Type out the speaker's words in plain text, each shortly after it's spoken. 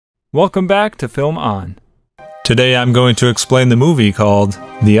Welcome back to Film On. Today I'm going to explain the movie called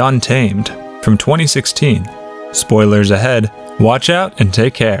The Untamed from 2016. Spoilers ahead, watch out and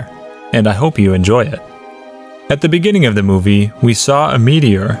take care, and I hope you enjoy it. At the beginning of the movie, we saw a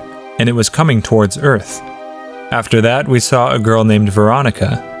meteor, and it was coming towards Earth. After that, we saw a girl named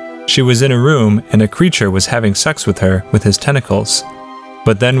Veronica. She was in a room, and a creature was having sex with her with his tentacles.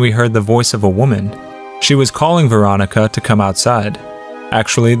 But then we heard the voice of a woman. She was calling Veronica to come outside.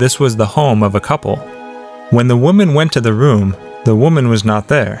 Actually, this was the home of a couple. When the woman went to the room, the woman was not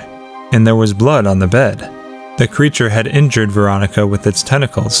there, and there was blood on the bed. The creature had injured Veronica with its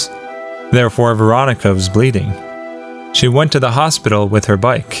tentacles. Therefore, Veronica was bleeding. She went to the hospital with her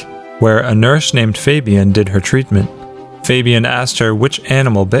bike, where a nurse named Fabian did her treatment. Fabian asked her which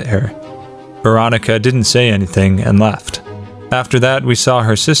animal bit her. Veronica didn't say anything and left. After that, we saw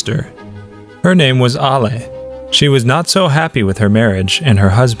her sister. Her name was Ale. She was not so happy with her marriage and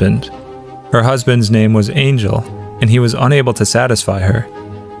her husband. Her husband's name was Angel, and he was unable to satisfy her.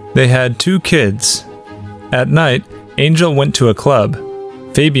 They had 2 kids. At night, Angel went to a club.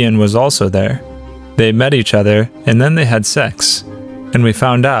 Fabian was also there. They met each other, and then they had sex. And we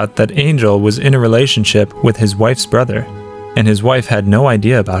found out that Angel was in a relationship with his wife's brother, and his wife had no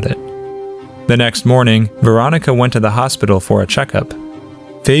idea about it. The next morning, Veronica went to the hospital for a checkup.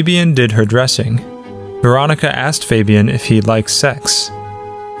 Fabian did her dressing. Veronica asked Fabian if he likes sex.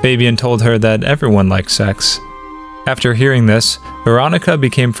 Fabian told her that everyone likes sex. After hearing this, Veronica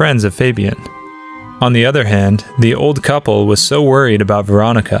became friends of Fabian. On the other hand, the old couple was so worried about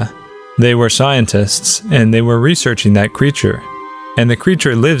Veronica. They were scientists, and they were researching that creature, and the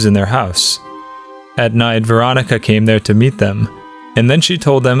creature lives in their house. At night, Veronica came there to meet them, and then she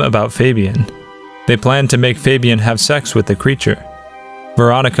told them about Fabian. They planned to make Fabian have sex with the creature.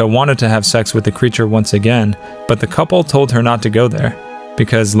 Veronica wanted to have sex with the creature once again, but the couple told her not to go there,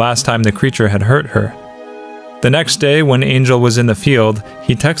 because last time the creature had hurt her. The next day, when Angel was in the field,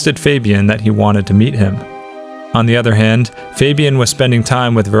 he texted Fabian that he wanted to meet him. On the other hand, Fabian was spending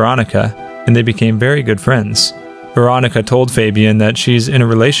time with Veronica, and they became very good friends. Veronica told Fabian that she's in a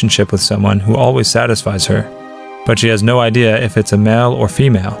relationship with someone who always satisfies her, but she has no idea if it's a male or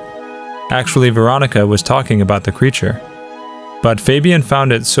female. Actually, Veronica was talking about the creature. But Fabian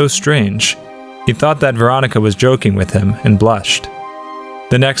found it so strange. He thought that Veronica was joking with him and blushed.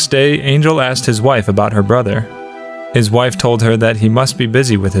 The next day, Angel asked his wife about her brother. His wife told her that he must be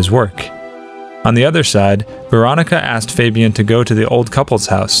busy with his work. On the other side, Veronica asked Fabian to go to the old couple's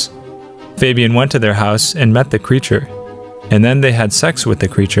house. Fabian went to their house and met the creature, and then they had sex with the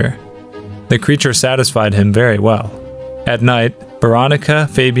creature. The creature satisfied him very well. At night, Veronica,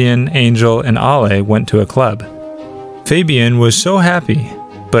 Fabian, Angel, and Ale went to a club. Fabian was so happy,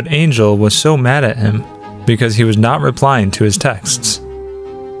 but Angel was so mad at him because he was not replying to his texts.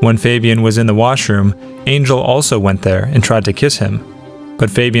 When Fabian was in the washroom, Angel also went there and tried to kiss him, but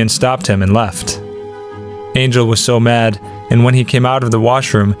Fabian stopped him and left. Angel was so mad, and when he came out of the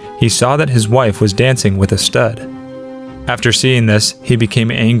washroom, he saw that his wife was dancing with a stud. After seeing this, he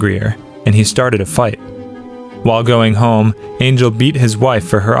became angrier, and he started a fight. While going home, Angel beat his wife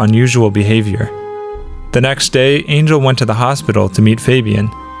for her unusual behavior. The next day, Angel went to the hospital to meet Fabian,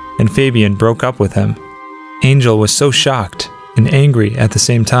 and Fabian broke up with him. Angel was so shocked and angry at the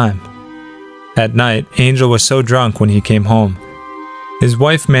same time. At night, Angel was so drunk when he came home. His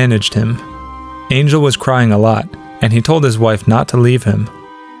wife managed him. Angel was crying a lot, and he told his wife not to leave him.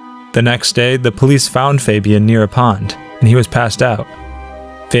 The next day, the police found Fabian near a pond, and he was passed out.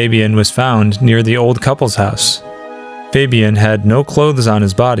 Fabian was found near the old couple's house. Fabian had no clothes on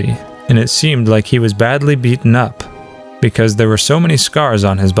his body, and it seemed like he was badly beaten up, because there were so many scars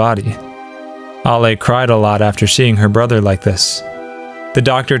on his body. Ale cried a lot after seeing her brother like this. The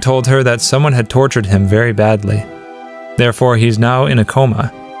doctor told her that someone had tortured him very badly. Therefore, he's now in a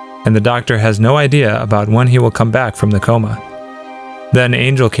coma, and the doctor has no idea about when he will come back from the coma. Then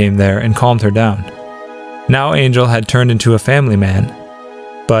Angel came there and calmed her down. Now Angel had turned into a family man,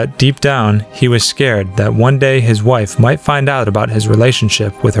 but deep down, he was scared that one day his wife might find out about his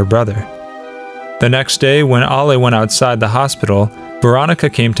relationship with her brother. The next day, when Ale went outside the hospital, Veronica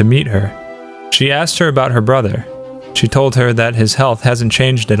came to meet her. She asked her about her brother. She told her that his health hasn't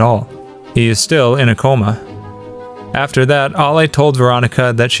changed at all. He is still in a coma. After that, Ale told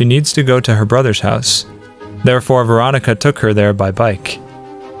Veronica that she needs to go to her brother's house. Therefore, Veronica took her there by bike.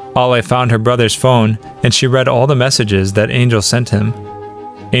 Ale found her brother's phone, and she read all the messages that Angel sent him.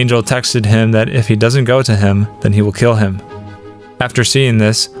 Angel texted him that if he doesn't go to him, then he will kill him. After seeing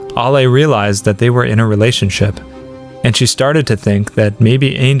this, Ale realized that they were in a relationship, and she started to think that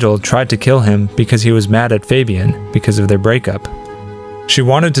maybe Angel tried to kill him because he was mad at Fabian because of their breakup. She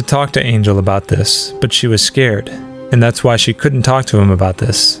wanted to talk to Angel about this, but she was scared, and that's why she couldn't talk to him about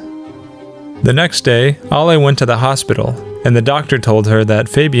this. The next day, Ale went to the hospital, and the doctor told her that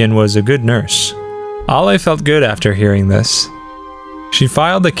Fabian was a good nurse. Ale felt good after hearing this. She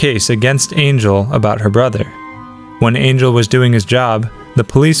filed a case against Angel about her brother. When Angel was doing his job, the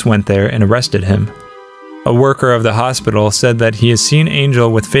police went there and arrested him. A worker of the hospital said that he has seen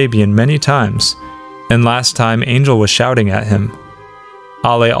Angel with Fabian many times, and last time Angel was shouting at him.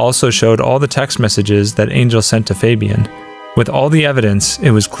 Ale also showed all the text messages that Angel sent to Fabian. With all the evidence,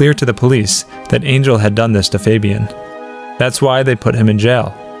 it was clear to the police that Angel had done this to Fabian. That's why they put him in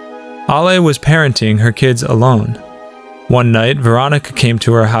jail. Ale was parenting her kids alone. One night, Veronica came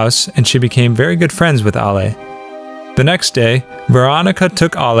to her house and she became very good friends with Ale. The next day, Veronica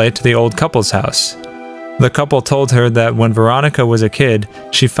took Ale to the old couple's house. The couple told her that when Veronica was a kid,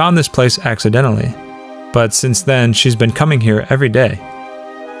 she found this place accidentally. But since then, she's been coming here every day.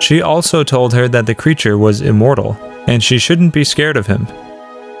 She also told her that the creature was immortal, and she shouldn't be scared of him.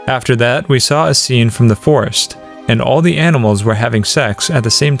 After that, we saw a scene from the forest, and all the animals were having sex at the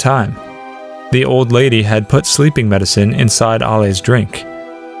same time. The old lady had put sleeping medicine inside Ale's drink.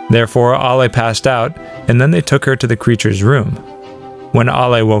 Therefore, Ale passed out, and then they took her to the creature's room. When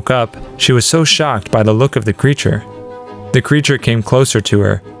Ale woke up, she was so shocked by the look of the creature. The creature came closer to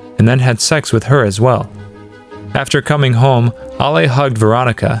her, and then had sex with her as well. After coming home, Ale hugged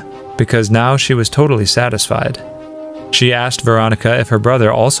Veronica, because now she was totally satisfied. She asked Veronica if her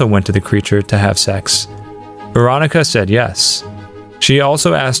brother also went to the creature to have sex. Veronica said yes. She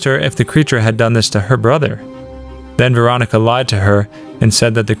also asked her if the creature had done this to her brother. Then Veronica lied to her and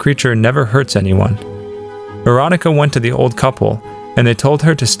said that the creature never hurts anyone. Veronica went to the old couple, and they told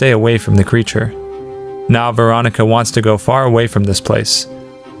her to stay away from the creature. Now Veronica wants to go far away from this place.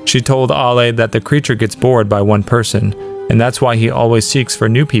 She told Ale that the creature gets bored by one person, and that's why he always seeks for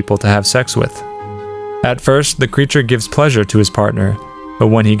new people to have sex with. At first, the creature gives pleasure to his partner, but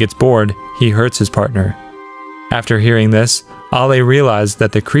when he gets bored, he hurts his partner. After hearing this, Ale realized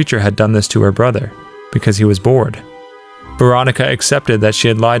that the creature had done this to her brother, because he was bored. Veronica accepted that she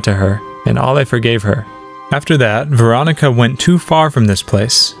had lied to her, and Ale forgave her. After that, Veronica went too far from this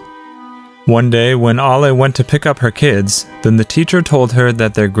place. One day, when Ale went to pick up her kids, then the teacher told her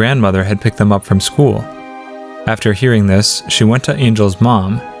that their grandmother had picked them up from school. After hearing this, she went to Angel's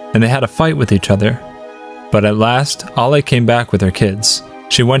mom, and they had a fight with each other. But at last, Ale came back with her kids.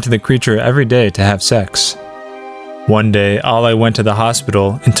 She went to the creature every day to have sex. One day, Ale went to the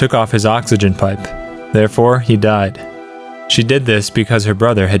hospital and took off his oxygen pipe. Therefore, he died. She did this because her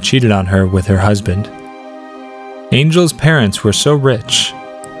brother had cheated on her with her husband. Angel's parents were so rich.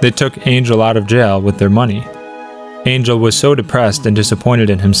 They took Angel out of jail with their money. Angel was so depressed and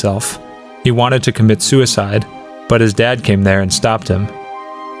disappointed in himself. He wanted to commit suicide, but his dad came there and stopped him.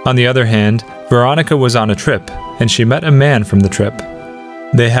 On the other hand, Veronica was on a trip, and she met a man from the trip.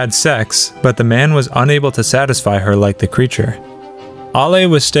 They had sex, but the man was unable to satisfy her like the creature. Ale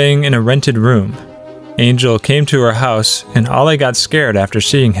was staying in a rented room. Angel came to her house, and Ale got scared after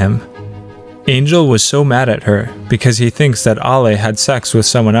seeing him. Angel was so mad at her because he thinks that Ale had sex with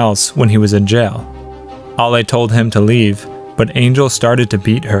someone else when he was in jail. Ale told him to leave, but Angel started to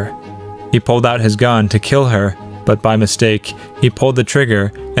beat her. He pulled out his gun to kill her, but by mistake, he pulled the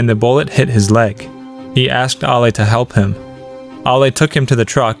trigger and the bullet hit his leg. He asked Ale to help him. Ale took him to the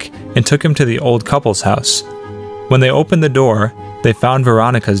truck and took him to the old couple's house. When they opened the door, they found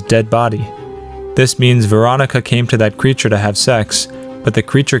Veronica's dead body. This means Veronica came to that creature to have sex, but the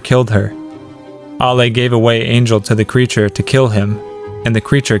creature killed her. Ale gave away Angel to the creature to kill him, and the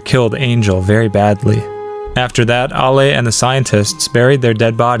creature killed Angel very badly. After that, Ale and the scientists buried their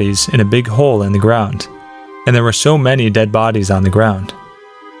dead bodies in a big hole in the ground, and there were so many dead bodies on the ground.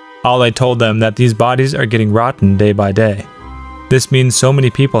 Ale told them that these bodies are getting rotten day by day. This means so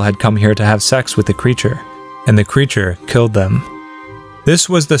many people had come here to have sex with the creature, and the creature killed them. This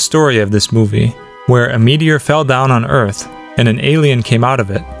was the story of this movie, where a meteor fell down on Earth, and an alien came out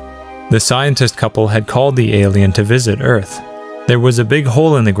of it. The scientist couple had called the alien to visit Earth. There was a big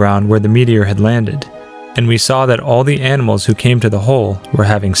hole in the ground where the meteor had landed, and we saw that all the animals who came to the hole were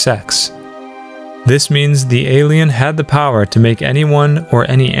having sex. This means the alien had the power to make anyone or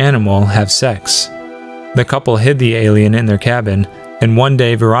any animal have sex. The couple hid the alien in their cabin, and one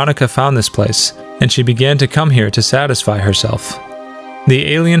day Veronica found this place, and she began to come here to satisfy herself.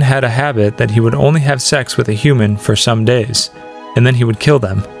 The alien had a habit that he would only have sex with a human for some days, and then he would kill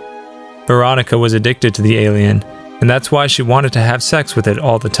them. Veronica was addicted to the alien, and that's why she wanted to have sex with it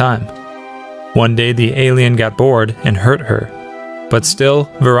all the time. One day the alien got bored and hurt her, but still,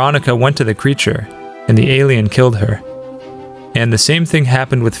 Veronica went to the creature, and the alien killed her. And the same thing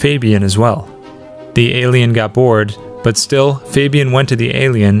happened with Fabian as well. The alien got bored, but still, Fabian went to the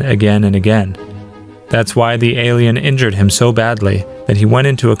alien again and again. That's why the alien injured him so badly that he went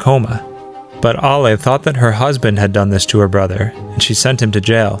into a coma. But Ale thought that her husband had done this to her brother, and she sent him to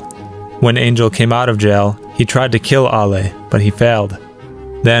jail. When Angel came out of jail, he tried to kill Ale, but he failed.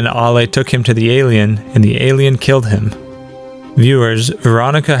 Then Ale took him to the alien, and the alien killed him. Viewers,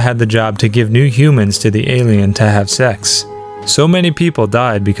 Veronica had the job to give new humans to the alien to have sex. So many people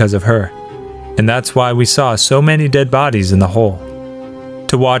died because of her. And that's why we saw so many dead bodies in the hole.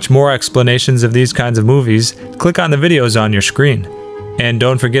 To watch more explanations of these kinds of movies, click on the videos on your screen. And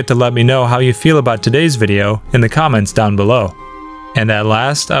don't forget to let me know how you feel about today's video in the comments down below. And at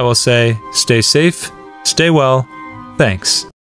last, I will say, stay safe, stay well, thanks.